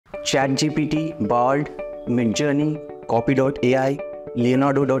ChatGPT, Bard, Midjourney, Copy.ai,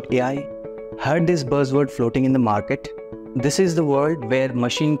 Leonardo.ai. Heard this buzzword floating in the market? This is the world where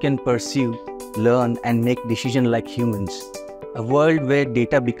machine can pursue, learn, and make decisions like humans. A world where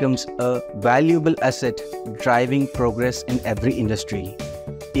data becomes a valuable asset driving progress in every industry.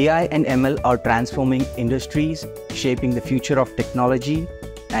 AI and ML are transforming industries, shaping the future of technology,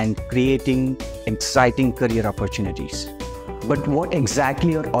 and creating exciting career opportunities. But what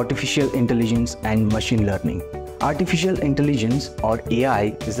exactly are artificial intelligence and machine learning? Artificial intelligence, or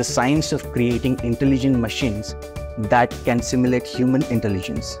AI, is the science of creating intelligent machines that can simulate human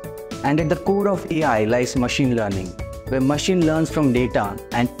intelligence. And at the core of AI lies machine learning, where machine learns from data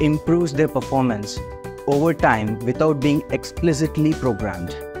and improves their performance over time without being explicitly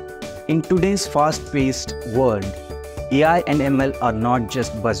programmed. In today's fast-paced world, AI and ML are not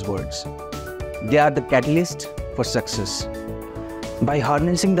just buzzwords. They are the catalyst for success. By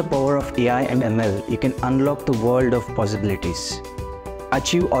harnessing the power of AI and ML, you can unlock the world of possibilities,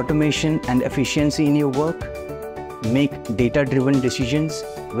 achieve automation and efficiency in your work, make data-driven decisions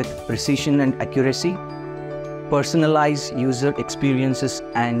with precision and accuracy, personalize user experiences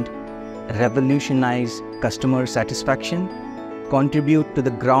and revolutionize customer satisfaction, contribute to the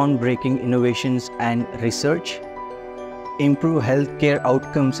groundbreaking innovations and research, improve healthcare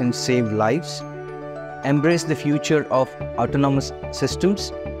outcomes and save lives, embrace the future of autonomous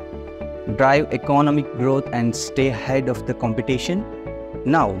systems, drive economic growth and stay ahead of the competition.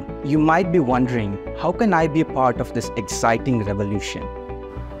 Now, you might be wondering, how can I be a part of this exciting revolution?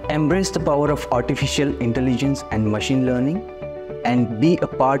 Embrace the power of artificial intelligence and machine learning and be a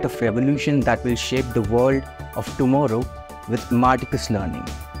part of a revolution that will shape the world of tomorrow with Imarticus Learning.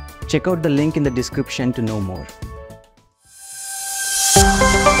 Check out the link in the description to know more.